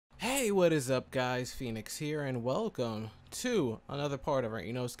Hey, what is up guys, Phoenix here, and welcome to another part of our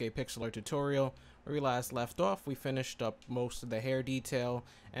Inosuke pixel art tutorial. Where we last left off, we finished up most of the hair detail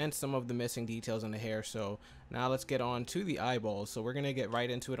and some of the missing details in the hair, so now let's get on to the eyeballs. So we're going to get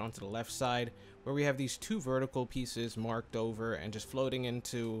right into it onto the left side, where we have these two vertical pieces marked over and just floating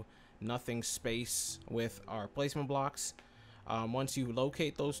into nothing space with our placement blocks. Once you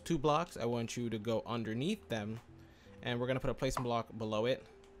locate those two blocks, I want you to go underneath them, and we're going to put a placement block below it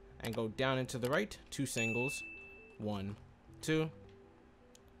and go down into the right, two singles, 1, 2.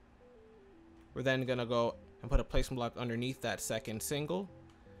 We're then gonna go and put a placement block underneath that second single,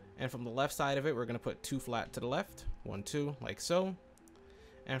 and from the left side of it we're gonna put two flat to the left, 1, 2, like so.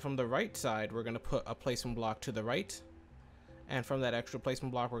 And from the right side we're gonna put a placement block to the right, and from that extra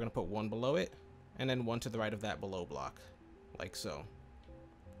placement block we're gonna put one below it, and then one to the right of that below block, like so.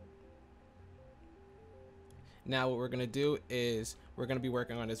 Now what we're going to do is we're going to be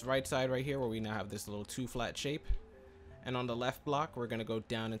working on this right side right here, where we now have this little two flat shape, and on the left block we're going to go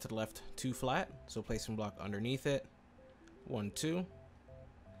down into the left two flat, so placement block underneath it, 1, 2.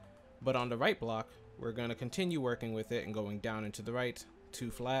 But on the right block we're going to continue working with it and going down into the right two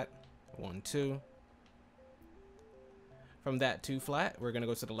flat, 1, 2. From that two flat we're going to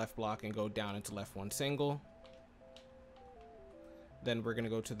go to the left block and go down into left one single. Then we're going to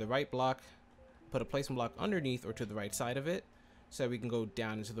go to the right block, put a placement block underneath or to the right side of it, so we can go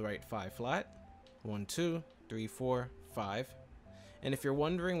down into the right 5 flat, 1, 2, 3, 4, 5. And if you're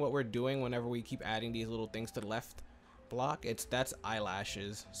wondering what we're doing whenever we keep adding these little things to the left block, that's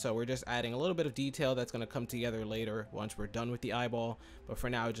eyelashes. So we're just adding a little bit of detail that's going to come together later once we're done with the eyeball, but for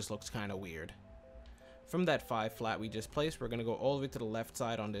now it just looks kind of weird. From that 5 flat we just placed, we're going to go all the way to the left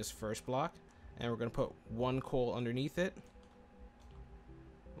side on this first block, and we're going to put one coal underneath it,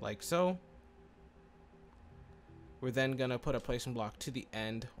 like so. We're then going to put a placement block to the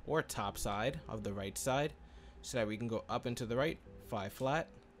end or top side of the right side, so that we can go up into the right 5 flat,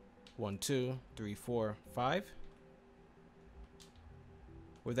 1, 2, 3, 4, 5.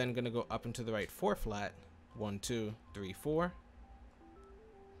 We're then going to go up into the right 4 flat, 1, 2, 3, 4.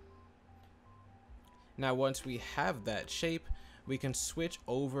 Now once we have that shape, we can switch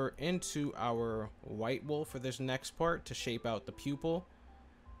over into our white wool for this next part to shape out the pupil.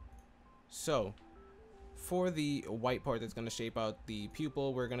 So for the white part that's going to shape out the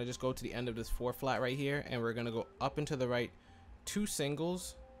pupil, we're going to just go to the end of this 4 flat right here, and we're going to go up into the right two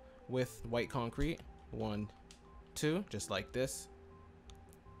singles with white concrete, 1, 2, just like this.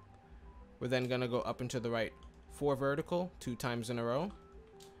 We're then going to go up into the right 4 vertical 2 times in a row,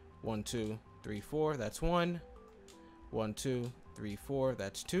 1, 2, 3, 4, that's 1, 1, 2, 3, 4,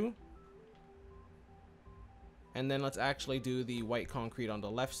 that's 2. And then let's actually do the white concrete on the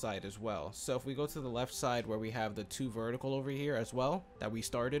left side as well. So if we go to the left side where we have the 2 vertical over here as well that we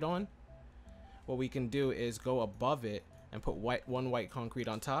started on, what we can do is go above it and put one white concrete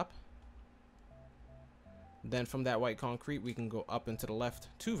on top. Then from that white concrete we can go up into the left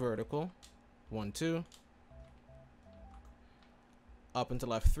 2 vertical, 1, 2. Up into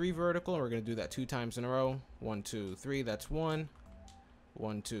left 3 vertical, and we're going to do that 2 times in a row, 1, 2, 3, that's 1,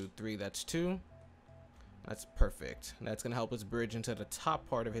 1, 2, 3, that's 2. That's perfect. That's going to help us bridge into the top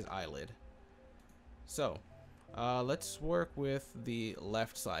part of his eyelid. So let's work with the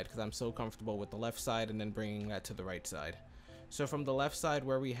left side, because I'm so comfortable with the left side, and then bringing that to the right side. So from the left side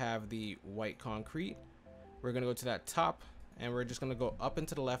where we have the white concrete, we're going to go to that top, and we're just going to go up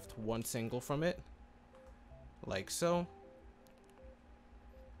into the left 1 single from it, like so.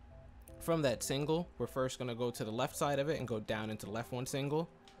 From that single, we're first going to go to the left side of it and go down into the left 1 single,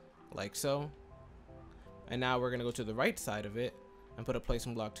 like so. And now we're going to go to the right side of it and put a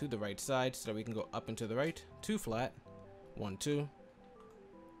placement block to the right side, so that we can go up into the right 2 flat, 1, 2.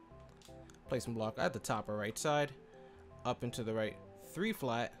 Placement block at the top or right side, up into the right 3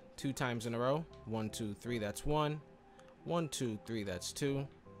 flat 2 times in a row, 1, 2, 3, that's 1, 1, 2, 3, that's 2.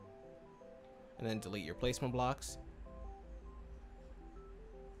 And then delete your placement blocks.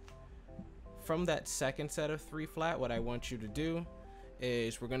 From that second set of 3 flat, what I want you to do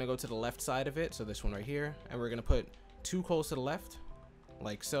is we're going to go to the left side of it, so this one right here, and we're going to put 2 coals to the left,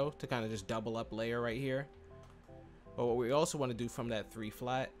 like so, to kind of just double up layer right here. But what we also want to do from that 3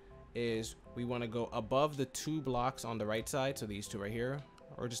 flat is we want to go above the 2 blocks on the right side, so these 2 right here,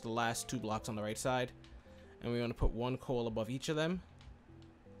 or just the last 2 blocks on the right side, and we want to put 1 coal above each of them,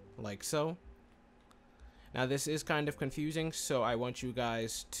 like so. Now this is kind of confusing, so I want you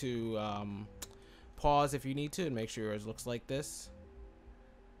guys to pause if you need to and make sure yours looks like this.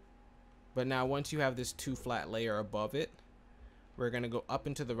 But now once you have this 2 flat layer above it, we're going to go up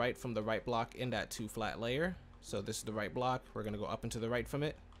into the right from the right block in that 2 flat layer. So this is the right block. We're going to go up into the right from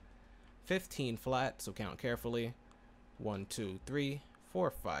it. 15 flat, so count carefully. 1, 2, 3,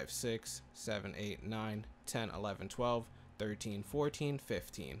 4, 5, 6, 7, 8, 9, 10, 11, 12, 13, 14,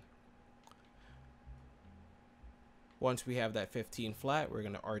 15. Once we have that 15 flat, we're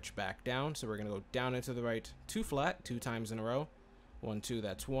going to arch back down. So we're going to go down and to the right 2 flat 2 times in a row. 1, 2,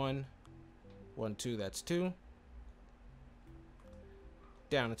 that's 1. 1, 2, that's 2.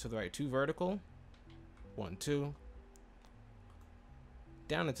 Down and to the right 2 vertical. 1, 2.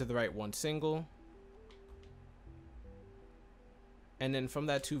 Down and to the right 1 single. And then from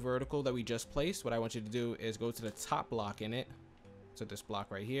that 2 vertical that we just placed, what I want you to do is go to the top block in it. So this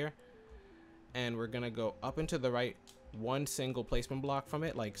block right here. And we're going to go up and to the right 1 single placement block from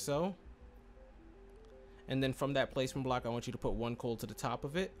it, like so. And then from that placement block, I want you to put 1 coal to the top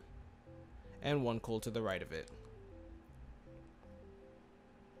of it and 1 coal to the right of it.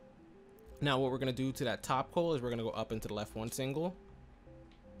 Now what we're going to do to that top coal is we're going to go up into the left 1 single.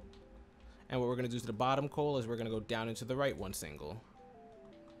 And what we're going to do to the bottom coal is we're going to go down into the right 1 single.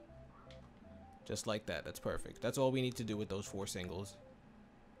 Just like that. That's perfect. That's all we need to do with those 4 singles.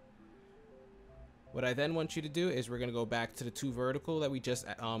 What I then want you to do is we're going to go back to the 2 vertical that we just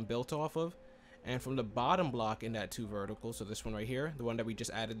built off of. And from the bottom block in that 2 vertical, so this one right here, the one that we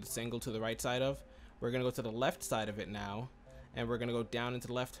just added the single to the right side of, we're going to go to the left side of it now. And we're going to go down into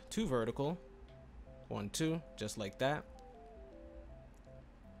the left 2 vertical. 1, 2, just like that.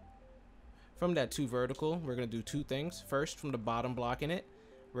 From that 2 vertical, we're going to do 2 things. First, from the bottom block in it,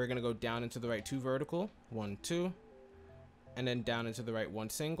 we're going to go down into the right 2 vertical. 1, 2. And then down into the right 1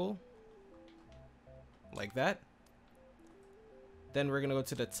 single. Like that. Then we're going to go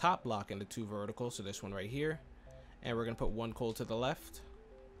to the top block in the 2 vertical. So this one right here. And we're going to put 1 coal to the left.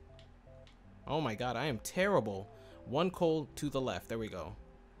 Oh my god, I am terrible. 1 coal to the left. There we go.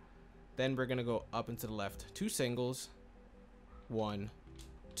 Then we're going to go up into the left 2 singles. 1,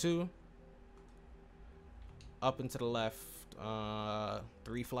 2. Up into the left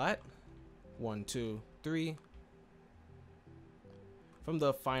 3 flat. 1, 2, 3. From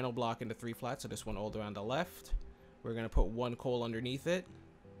the final block into 3 flat, so this one all the way on the left, we're going to put 1 coal underneath it.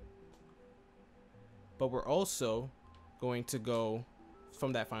 But we're also going to go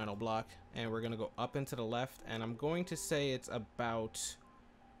from that final block and we're going to go up into the left, and I'm going to say it's about,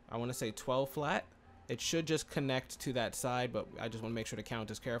 I want to say 12 flat. It should just connect to that side, but I just want to make sure to count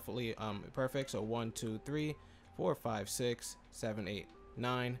this carefully. Perfect. So 1, 2, 3, 4, 5, 6, 7, 8,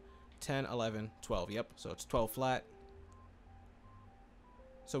 9, 10, 11, 12. Yep. So it's 12 flat.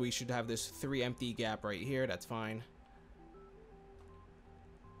 So we should have this 3 empty gap right here. That's fine.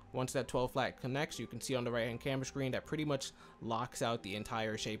 Once that 12 flat connects, you can see on the right hand camera screen that pretty much locks out the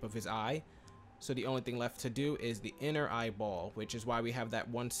entire shape of his eye. So the only thing left to do is the inner eyeball, which is why we have that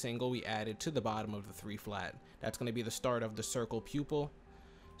 1 single we added to the bottom of the 3 flat. That's going to be the start of the circle pupil.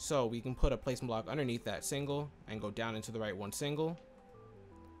 So we can put a placement block underneath that single and go down into the right 1 single.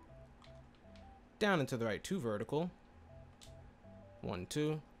 Down into the right 2 vertical. 1,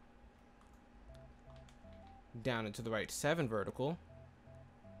 2. Down into the right 7 vertical.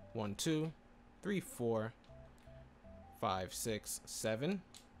 1, 2, 3, 4, 5, 6, 7.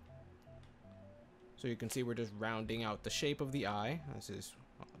 So you can see we're just rounding out the shape of the eye. This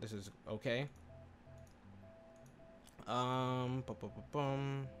is okay. From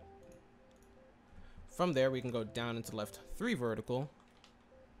there we can go down into left 3 vertical.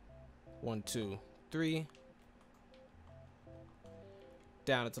 1, 2, 3.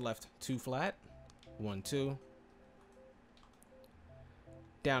 Down into left 2 flat. 1, 2.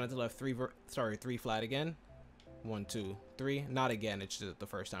 Down into left 3 flat again. 1, 2, 3. Not again, it's just the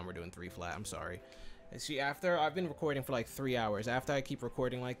first time we're doing 3 flat. I'm sorry. And see, after I've been recording for like 3 hours, after I keep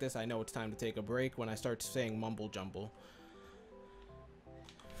recording like this, I know it's time to take a break when I start saying mumble jumble.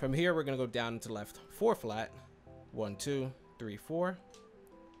 From here, we're gonna go down into left 4 flat. 1, 2, 3, 4.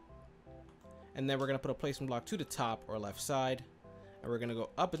 And then we're gonna put a placement block to the top or left side. And we're gonna go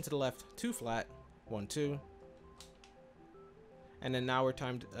up into the left 2 flat. 1, 2. And then now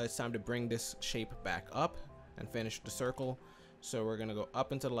it's time to bring this shape back up and finish the circle. So we're gonna go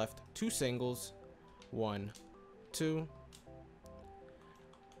up into the left 2 singles. 1, 2.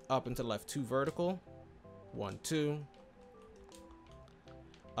 Up into the left 2 vertical. 1, 2.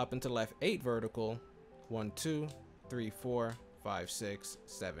 Up into the left 8 vertical. 1, 2, 3, 4, 5, 6,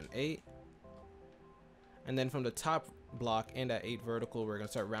 7, 8. And then from the top block in that 8 vertical, we're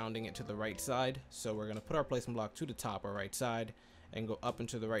gonna start rounding it to the right side. So we're gonna put our placement block to the top or right side and go up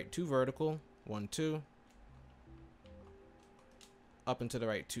into the right 2 vertical. 1, 2. Up into the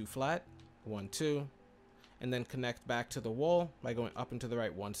right 2 flat. 1, 2. And then connect back to the wall by going up into the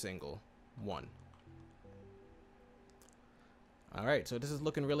right 1 single. 1. All right, so this is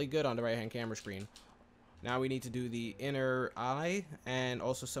looking really good on the right hand camera screen. Now we need to do the inner eye and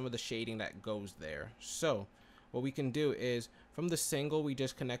also some of the shading that goes there. So what we can do is from the single we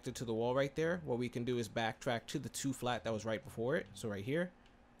just connected to the wall right there, what we can do is backtrack to the 2 flat that was right before it. So right here.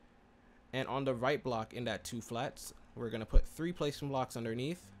 And on the right block in that 2 flats, we're going to put 3 placement blocks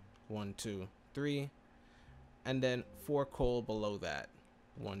underneath. 1, 2, 3. And then 4 coal below that.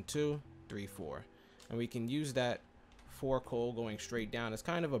 1, 2, 3, 4. And we can use that 4 coal going straight down as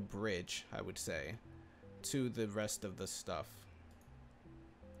kind of a bridge, I would say, to the rest of the stuff.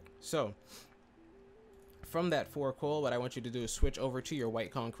 So from that 4 coal, what I want you to do is switch over to your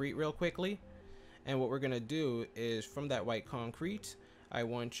white concrete real quickly. And what we're going to do is from that white concrete, I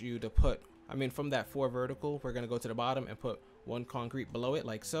want you to put, from that 4 vertical, we're going to go to the bottom and put 1 concrete below it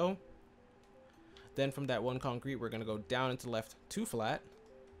like so. Then from that 1 concrete, we're going to go down into left 2 flat.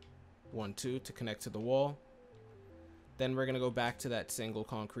 1, 2 to connect to the wall. Then we're going to go back to that single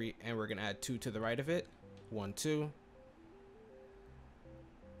concrete and we're going to add 2 to the right of it. 1, 2.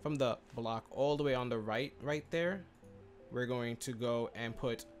 From the block all the way on the right there, we're going to go and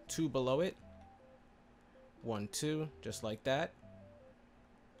put 2 below it. 1, 2, just like that.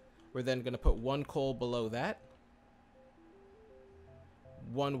 We're then going to put 1 coal below that.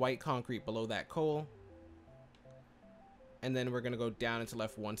 1 white concrete below that coal. And then we're going to go down into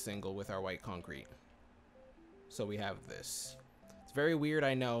left 1 single with our white concrete. So we have this. It's very weird,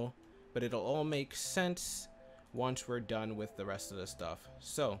 I know, but it'll all make sense once we're done with the rest of the stuff.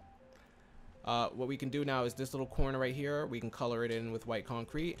 So what we can do now is this little corner right here, we can color it in with white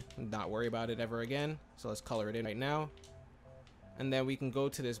concrete and not worry about it ever again. So let's color it in right now. And then we can go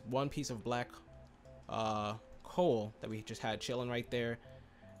to this 1 piece of black coal that we just had chilling right there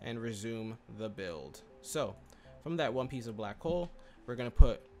and resume the build. So from that 1 piece of black coal, we're going to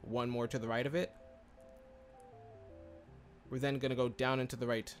put 1 more to the right of it. We're then going to go down into the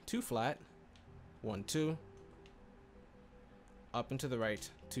right 2 flat. 1, 2. Up into the right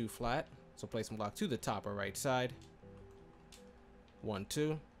 2 flat. So place some block to the top or right side. 1,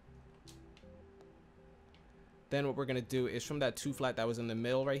 2. Then what we're going to do is from that 2 flat that was in the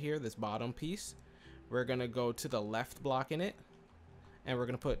middle right here, this bottom piece, we're going to go to the left block in it. And we're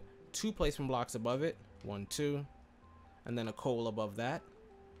going to put 2 placement blocks above it. 1, 2. And then a coal above that.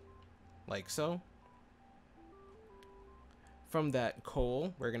 Like so. From that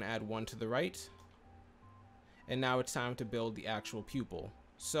coal, we're going to add 1 to the right. And now it's time to build the actual pupil.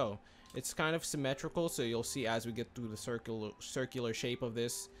 So it's kind of symmetrical, so you'll see as we get through the circular shape of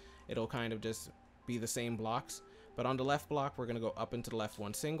this, it'll kind of just be the same blocks. But on the left block, we're going to go up into the left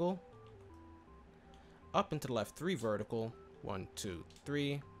 1 single. Up into the left 3 vertical. 1, 2,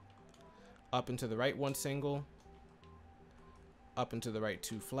 3. Up into the right 1 single. Up into the right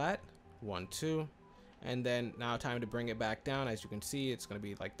 2 flat. 1, 2. And then now time to bring it back down. As you can see, it's going to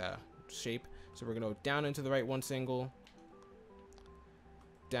be like the shape. So we're going to go down into the right 1 single.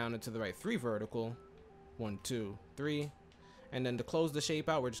 Down into the right 3 vertical. 1, 2, 3. And then to close the shape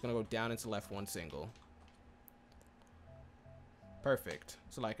out, we're just going to go down into left 1 single. Perfect.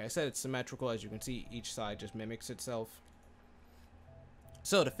 So like I said, it's symmetrical. As you can see, each side just mimics itself.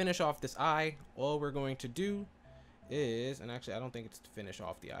 So to finish off this eye, all we're going to do is, and actually I don't think it's to finish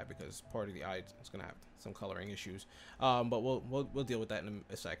off the eye because part of the eye is going to have some coloring issues, but we'll deal with that in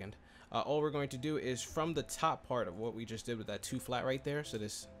a second. All we're going to do is from the top part of what we just did with that 2 flat right there, so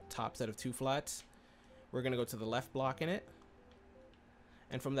this top set of 2 flats, we're going to go to the left block in it,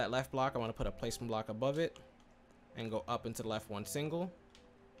 and from that left block I want to put a placement block above it and go up into the left 1 single.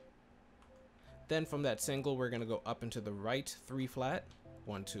 Then from that single we're going to go up into the right 3 flat.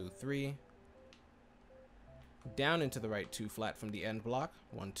 1, 2, 3. Down into the right 2 flat from the end block.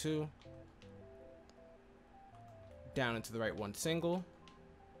 1, 2. Down into the right 1 single.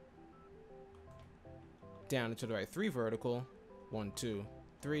 Down into the right 3 vertical. 1, 2,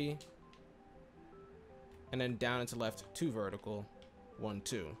 3. And then down into left 2 vertical. 1,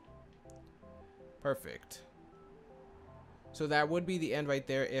 2. Perfect. So that would be the end right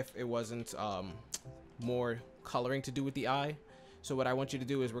there if it wasn't more coloring to do with the eye. So what I want you to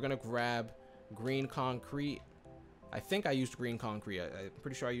do is we're going to grab green concrete. I think I used green concrete. I'm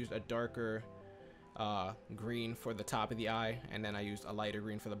pretty sure I used a darker green for the top of the eye, and then I used a lighter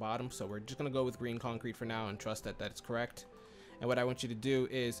green for the bottom. So we're just going to go with green concrete for now and trust that that's correct. And what I want you to do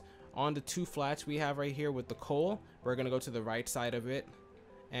is on the 2 flats we have right here with the coal, we're going to go to the right side of it,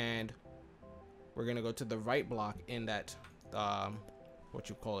 and we're going to go to the right block in that what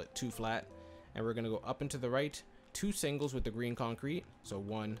you call it 2 flat, and we're going to go up into the right 2 singles with the green concrete. So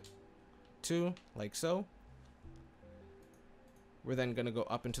 1, 2, like so. We're then going to go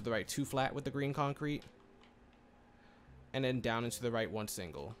up into the right 2 flat with the green concrete. and then down into the right one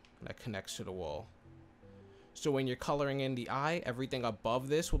single that connects to the wall. So when you're coloring in the eye, everything above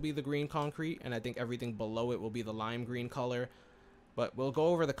this will be the green concrete, and I think everything below it will be the lime green color. But we'll go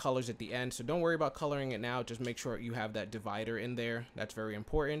over the colors at the end, so don't worry about coloring it now. Just make sure you have that divider in there. That's very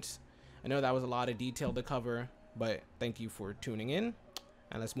important. I know that was a lot of detail to cover, but thank you for tuning in,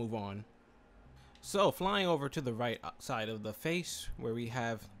 and let's move on. So flying over to the right side of the face, where we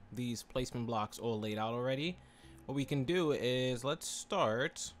have these placement blocks all laid out already, what we can do is let's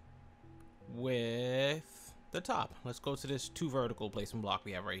start with the top. Let's go to this 2 vertical placement block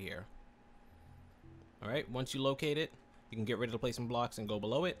we have right here. All right, once you locate it, you can get rid of the placement blocks and go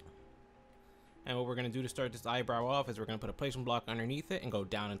below it. And what we're going to do to start this eyebrow off is we're going to put a placement block underneath it and go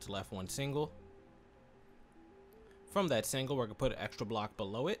down into left one single. From that single, we're going to put an extra block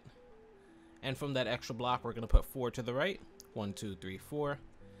below it. And from that extra block, we're going to put 4 to the right. 1, 2, 3, 4.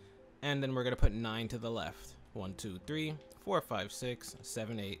 And then we're going to put 9 to the left. 1, 2, 3, 4, 5, 6,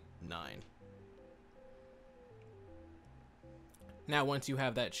 7, 8, 9. Now, once you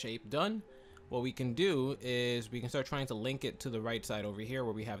have that shape done, what we can do is we can start trying to link it to the right side over here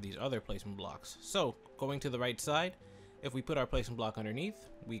where we have these other placement blocks. So going to the right side, if we put our placement block underneath,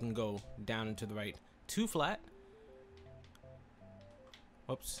 we can go down into the right 2 flat.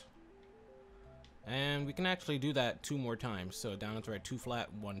 Whoops. And we can actually do that 2 more times. So down into the right 2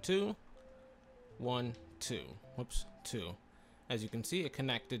 flat, 1, 2, 1, 2. Whoops, 2. As you can see, it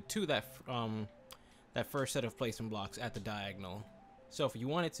connected to that that first set of placement blocks at the diagonal. So if you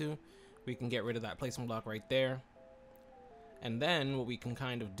wanted to, we can get rid of that placement block right there. And then what we can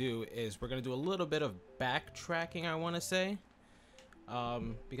kind of do is we're going to do a little bit of backtracking, I want to say,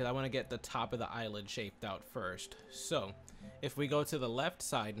 because I want to get the top of the eyelid shaped out first. So if we go to the left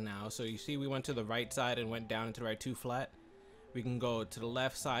side now, so you see we went to the right side and went down into the right 2 flat. We can go to the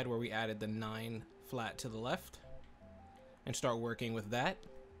left side where we added the 9 flat to the left and start working with that.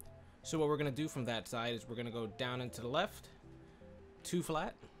 So what we're going to do from that side is we're going to go down into the left 2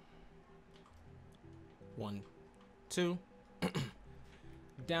 flat, 1, 2,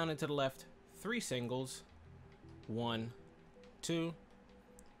 down into the left 3 singles, 1, 2,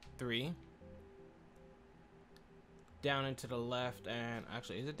 3, down into the left, and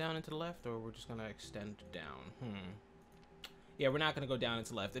actually, is it down into the left, or we're just gonna extend down? Yeah, we're not gonna go down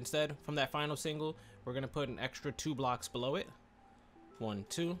into left. Instead, from that final single, we're gonna put an extra 2 blocks below it, 1,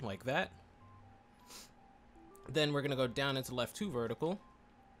 2, like that. Then we're gonna go down into left 2 vertical,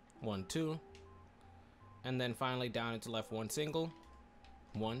 1, 2. And then finally down into left 1 single,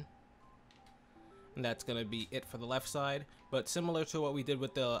 1. And that's gonna be it for the left side. But similar to what we did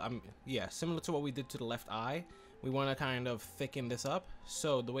with the similar to what we did to the left eye, we want to kind of thicken this up.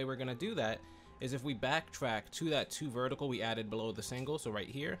 So the way we're gonna do that is if we backtrack to that 2 vertical we added below the single, so right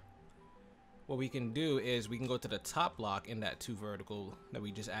here, what we can do is we can go to the top block in that 2 vertical that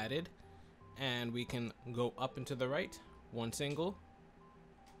we just added, and we can go up and to the right 1 single,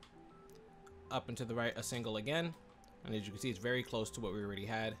 up and to the right a single again, and as you can see, it's very close to what we already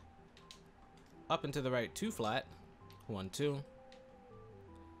had. Up and to the right 2 flat, 1, 2.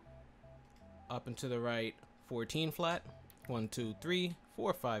 Up and to the right 14 flat, 1, 2, 3,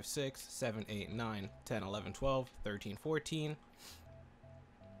 4, 5, 6, 7, 8, 9, 10, 11, 12, 13, 14.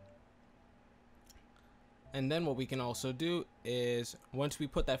 And then what we can also do is once we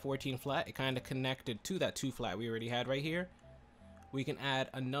put that 14 flat, it kind of connected to that 2 flat we already had right here. We can add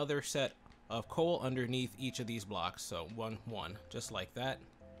another set of coal underneath each of these blocks. So 1, 1, just like that.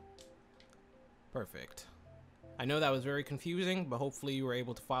 Perfect. I know that was very confusing, but hopefully you were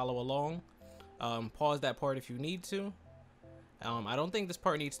able to follow along. Pause that part if you need to. I don't think this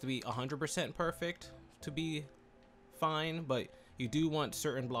part needs to be 100% perfect to be fine, but you do want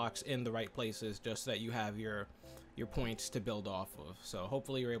certain blocks in the right places just so that you have your points to build off of. So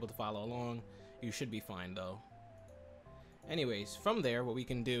hopefully you're able to follow along. You should be fine though. Anyways, from there, what we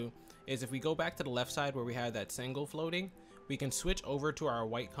can do is if we go back to the left side where we had that single floating, we can switch over to our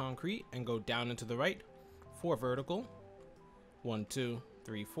white concrete and go down into the right 4 vertical, 1, 2,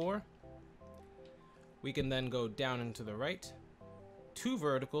 3, 4. We can then go down into the right 2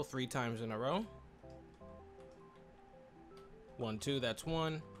 vertical 3 times in a row. 1, 2, that's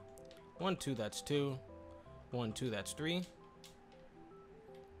 1. 1, 2, that's 2. 1, 2, that's 3.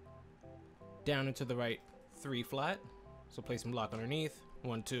 Down into the right 3 flat. So place some block underneath.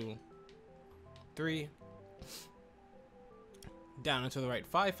 1, 2, 3. Down into the right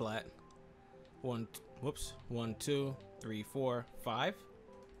 5 flat. 1, 2, 3, 4, 5.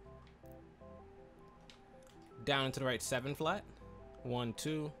 Down into the right 7 flat. 1,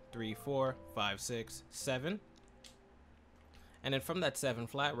 2, 3, 4, 5, 6, 7. And then from that 7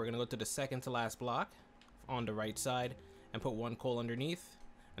 flat, we're gonna go to the second to last block on the right side, and put 1 coal underneath.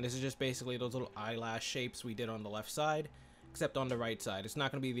 And this is just basically those little eyelash shapes we did on the left side, except on the right side. It's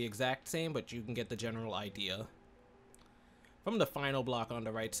not going to be the exact same, but you can get the general idea. From the final block on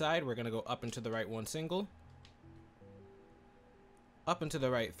the right side, we're going to go up and to the right 1 single, up and to the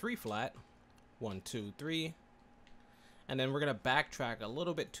right 3 flat, 1, 2, 3, and then we're going to backtrack a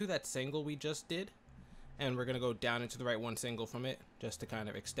little bit to that single we just did, and we're going to go down into the right 1 single from it, just to kind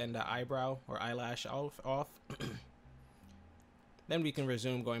of extend that eyebrow or eyelash off. Then we can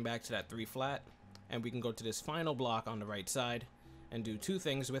resume going back to that 3 flat, and we can go to this final block on the right side and do 2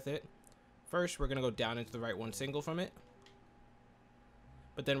 things with it. First, we're going to go down into the right 1 single from it,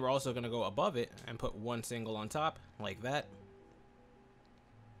 but then we're also going to go above it and put 1 single on top, like that.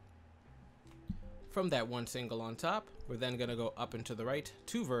 From that 1 single on top, we're then going to go up and to the right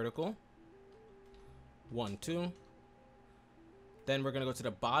 2 vertical, 1, 2. Then we're going to go to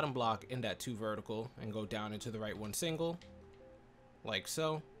the bottom block in that 2 vertical and go down into the right 1 single, like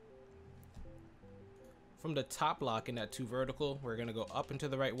so. From the top block in that 2 vertical, we're going to go up into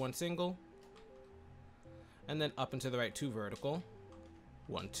the right 1 single, and then up into the right 2 vertical,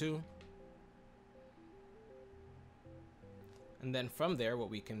 1, 2. And then from there, what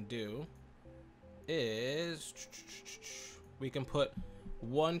we can do is we can put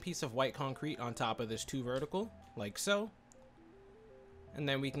 1 piece of white concrete on top of this 2 vertical, like so. And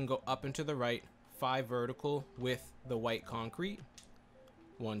then we can go up into the right 5 vertical with the white concrete,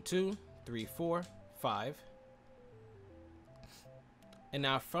 1, 2, 3, 4, 5. And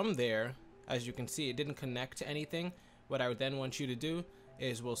now from there, as you can see, it didn't connect to anything. What I would then want you to do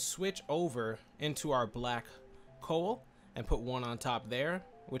is we'll switch over into our black coal and put 1 on top there,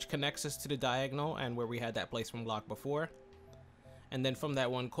 which connects us to the diagonal and where we had that placement block before. And then from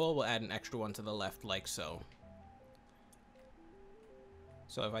that 1 coal, we'll add an extra 1 to the left, like so.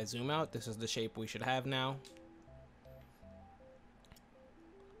 So if I zoom out, this is the shape we should have now.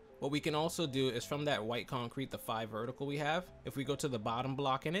 What we can also do is from that white concrete, the 5 vertical we have, if we go to the bottom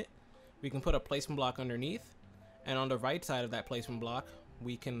block in it, we can put a placement block underneath. And on the right side of that placement block,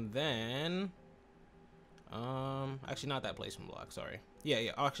 we can then... actually not that placement block, sorry.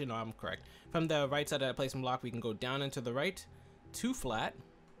 Yeah, actually no, I'm correct. From the right side of that placement block, we can go down into the right 2 flat,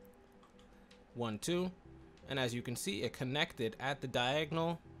 1, 2. And as you can see, it connected at the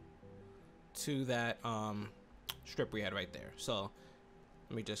diagonal to that strip we had right there. So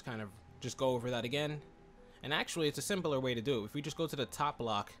let me just kind of go over that again. And actually, it's a simpler way to do it. If we just go to the top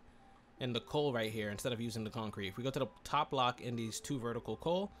block in the coal right here, instead of using the concrete, if we go to the top block in these 2 vertical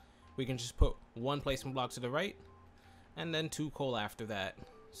coal, we can just put 1 placement block to the right and then 2 coal after that.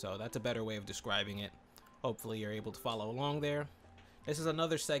 So that's a better way of describing it. Hopefully you're able to follow along there. This is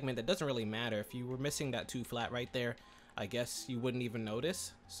another segment that doesn't really matter. If you were missing that 2 flat right there, I guess you wouldn't even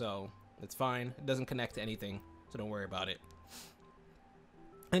notice. So it's fine. It doesn't connect to anything, so don't worry about it.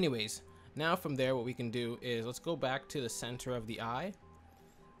 Anyways, now from there, what we can do is let's go back to the center of the eye.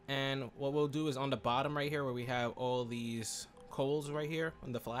 And what we'll do is on the bottom right here where we have all these coals right here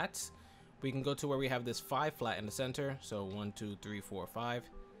on the flats, we can go to where we have this 5 flat in the center. So 1, 2, 3, 4, 5.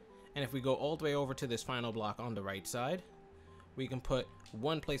 And if we go all the way over to this final block on the right side, we can put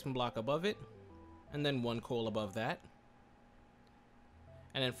 1 placement block above it and then 1 coal above that.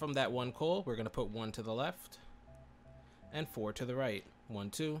 And then from that 1 coal, we're going to put 1 to the left and 4 to the right. 1,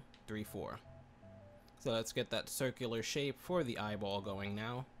 2, 3, 4. So let's get that circular shape for the eyeball going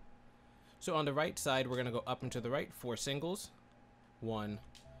now. So on the right side, we're going to go up and to the right 4 singles. 1,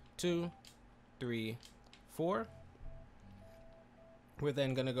 2, 3, 4. We're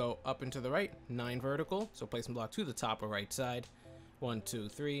then going to go up and to the right 9 vertical. So placement block to the top or right side. 1, 2,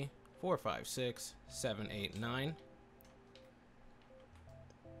 3, 4, 5, 6, 7, 8, 9.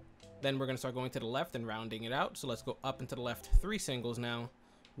 Then we're going to start going to the left and rounding it out. So let's go up and to the left 3 singles now.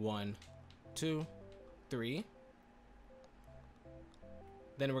 1, 2, 3.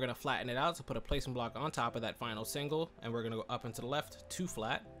 Then we're going to flatten it out. So put a placement block on top of that final single. And we're going to go up and to the left 2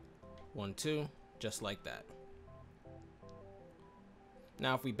 flat. 1, 2, just like that.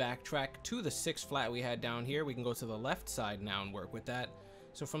 Now if we backtrack to the 6 flat we had down here, we can go to the left side now and work with that.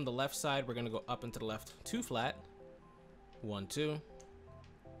 So from the left side, we're going to go up and to the left 2 flat. 1, 2.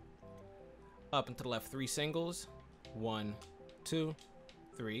 Up and to the left 3 singles. 1, 2,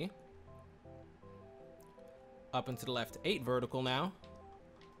 3. Up and to the left 8 vertical now.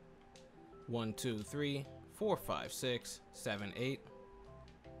 1, 2, 3, 4, 5, 6, 7, 8.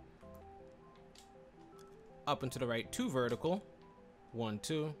 Up and to the right 2 vertical. 1,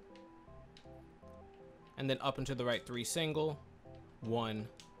 2. And then up and to the right 3 single. 1,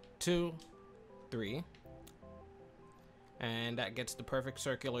 2, 3. And that gets the perfect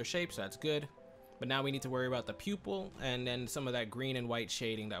circular shape, so that's good. But now we need to worry about the pupil and then some of that green and white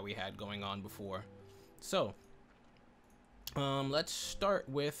shading that we had going on before. So let's start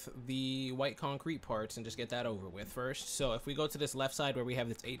with the white concrete parts and just get that over with first. So if we go to this left side where we have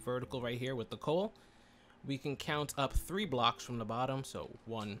this 8 vertical right here with the coal, we can count up 3 blocks from the bottom. So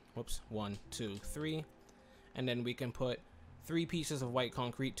 1, 2, 3. And then we can put 3 pieces of white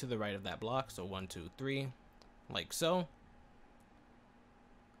concrete to the right of that block. So 1, 2, 3, like so.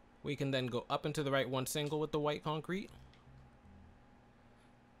 We can then go up and to the right 1 single with the white concrete.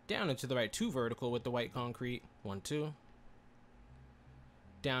 Down and to the right 2 vertical with the white concrete. 1, 2.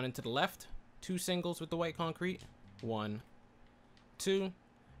 Down and to the left 2 singles with the white concrete. 1, 2.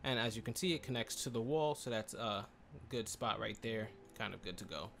 And as you can see, it connects to the wall, so that's a good spot right there. Kind of good to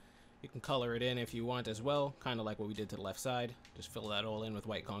go. You can color it in if you want as well, kind of like what we did to the left side. Just fill that all in with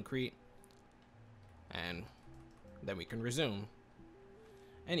white concrete. And then we can resume.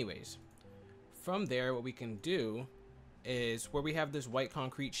 Anyways, from there, what we can do is where we have this white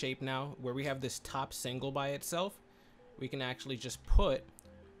concrete shape now, where we have this top single by itself, we can actually just put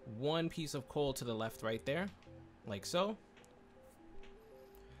 1 piece of coal to the left right there, like so.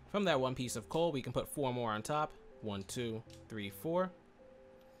 From that 1 piece of coal, we can put 4 more on top. 1, 2, 3, 4.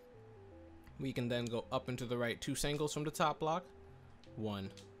 We can then go up and to the right 2 singles from the top block. 1,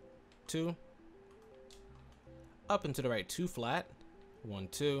 2. Up and to the right 2 flat. 1,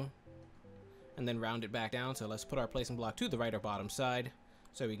 2. And then round it back down. So let's put our placement block to the right or bottom side.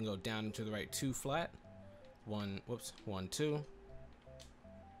 So we can go down and to the right 2 flat. 1, 2.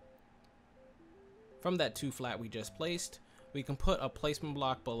 From that 2 flat we just placed, we can put a placement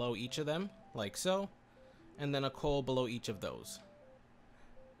block below each of them, like so, and then a coal below each of those.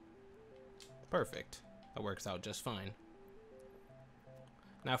 Perfect. That works out just fine.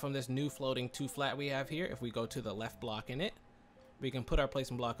 Now from this new floating 2 flat we have here, if we go to the left block in it, we can put our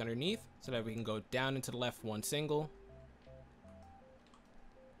placement block underneath so that we can go down into the left 1 single,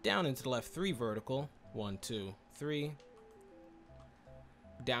 down into the left 3 vertical, 1, 2, 3,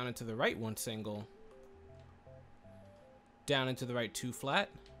 down into the right 1 single, down into the right 2 flat,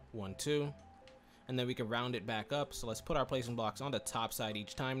 1, 2, and then we can round it back up. So let's put our placement blocks on the top side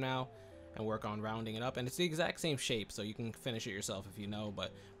each time now and work on rounding it up. And it's the exact same shape, so you can finish it yourself if you know,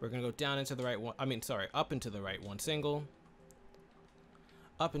 but we're gonna go down into the right one, up into the right 1 single,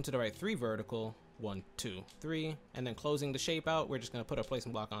 up into the right 3 vertical, 1, 2, 3, and then closing the shape out, we're just gonna put our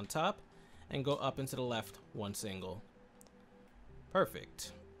placement block on top and go up into the left 1 single.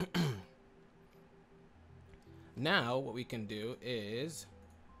 Perfect. Now what we can do is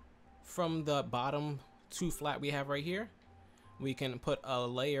from the bottom 2 flat we have right here, we can put a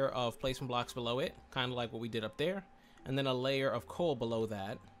layer of placement blocks below it, kind of like what we did up there, and then a layer of coal below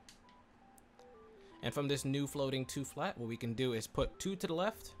that. And from this new floating 2 flat, what we can do is put 2 to the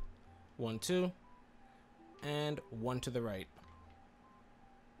left, 1, 2, and 1 to the right.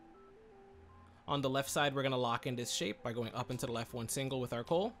 On the left side, we're going to lock in this shape by going up into the left 1 single with our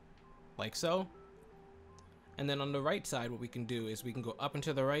coal, like so. And then on the right side, what we can do is we can go up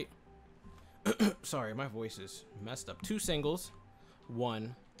into the right. Sorry, my voice is messed up. 2 singles,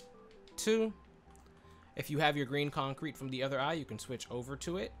 1, 2. If you have your green concrete from the other eye, you can switch over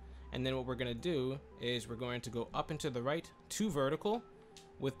to it. And then what we're going to do is we're going to go up into the right 2 vertical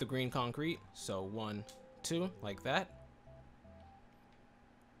with the green concrete. So 1, 2, like that.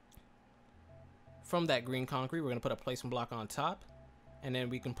 From that green concrete, we're going to put a placement block on top. And then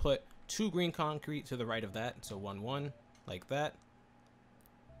we can put 2 green concrete to the right of that. So 1, 1, like that.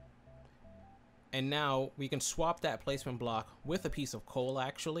 And now we can swap that placement block with a piece of coal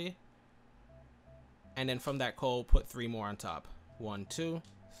actually. And then from that coal, put 3 more on top. 1, 2,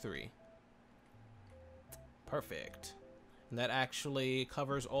 3. Perfect. And that actually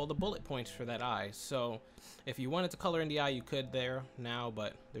covers all the bullet points for that eye. So if you wanted to color in the eye, you could there now,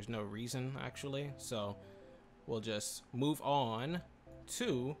 but there's no reason actually. So we'll just move on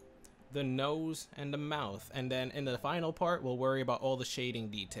to the nose and the mouth. And then in the final part, we'll worry about all the shading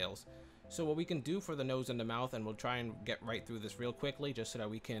details. So what we can do for the nose and the mouth, and we'll try and get right through this real quickly just so that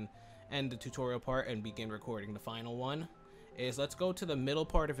we can end the tutorial part and begin recording the final one, is let's go to the middle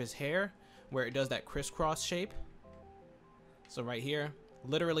part of his hair where it does that crisscross shape. So right here,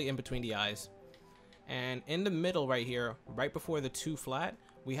 literally in between the eyes. And in the middle right here, right before the 2 flat,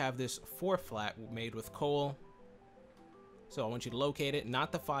 we have this 4 flat made with coal. So I want you to locate it,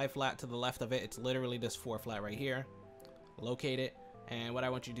 not the 5 flat to the left of it. It's literally this 4 flat right here. Locate it. And what I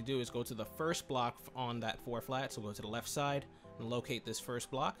want you to do is go to the first block on that 4 flat. So go to the left side and locate this first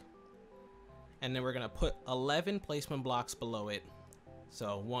block. And then we're going to put 11 placement blocks below it.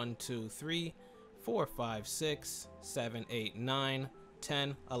 So 1, 2, 3, 4, 5, 6, 7, 8, 9,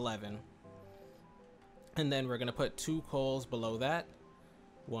 10, 11. And then we're going to put 2 coals below that.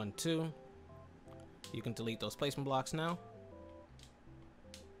 1, 2. You can delete those placement blocks now.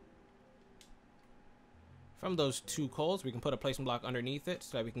 From those 2 coals, we can put a placement block underneath it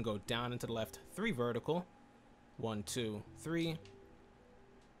so that we can go down into the left 3 vertical. 1, 2, 3.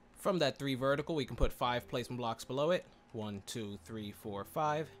 From that 3 vertical, we can put 5 placement blocks below it. 1, 2, 3, 4,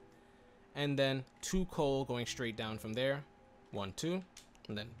 5. And then 2 coal going straight down from there. 1, 2.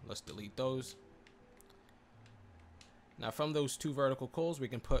 And then let's delete those. Now from those 2 vertical coals, we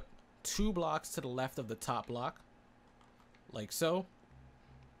can put 2 blocks to the left of the top block, like so.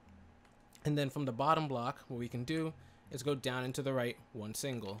 And then from the bottom block, what we can do is go down into the right 1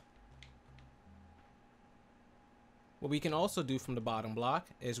 single. What we can also do from the bottom block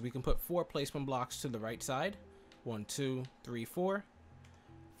is we can put 4 placement blocks to the right side. 1, 2, 3, 4.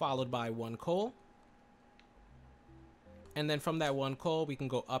 Followed by 1 coal. And then from that 1 coal, we can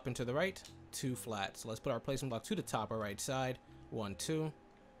go up and to the right, 2 flat. So let's put our placement block to the top or right side. 1, 2.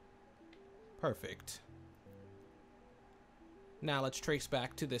 Perfect. Now let's trace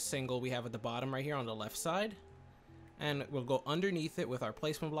back to this single we have at the bottom right here on the left side. And we'll go underneath it with our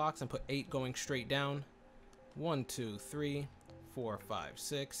placement blocks and put 8 going straight down. 1, 2, 3, 4, 5,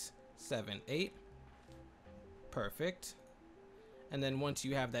 6, 7, 8. Perfect. And then once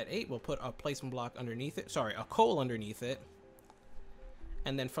you have that 8, we'll put a placement block underneath it. Sorry, a coal underneath it.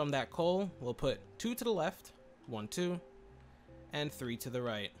 And then from that coal, we'll put 2 to the left, 1, 2, and 3 to the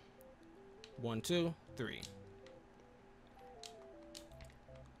right. 1, 2, 3.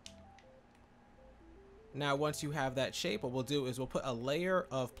 Now, once you have that shape, what we'll do is we'll put a layer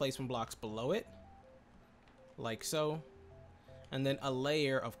of placement blocks below it, like so. And then a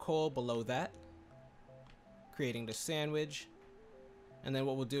layer of coal below that, creating the sandwich. And then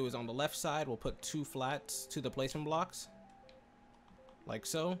what we'll do is on the left side, we'll put 2 flats to the placement blocks, like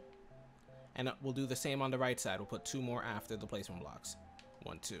so. And we'll do the same on the right side. We'll put 2 more after the placement blocks.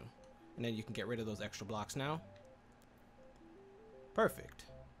 1, 2. And then you can get rid of those extra blocks now. Perfect.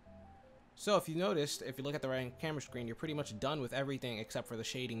 So if you noticed, if you look at the right camera screen, you're pretty much done with everything except for the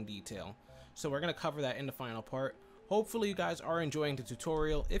shading detail. So we're going to cover that in the final part. Hopefully you guys are enjoying the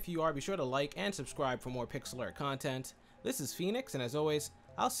tutorial. If you are, be sure to like and subscribe for more pixel art content. This is Phoenix, and as always,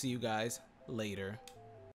 I'll see you guys later.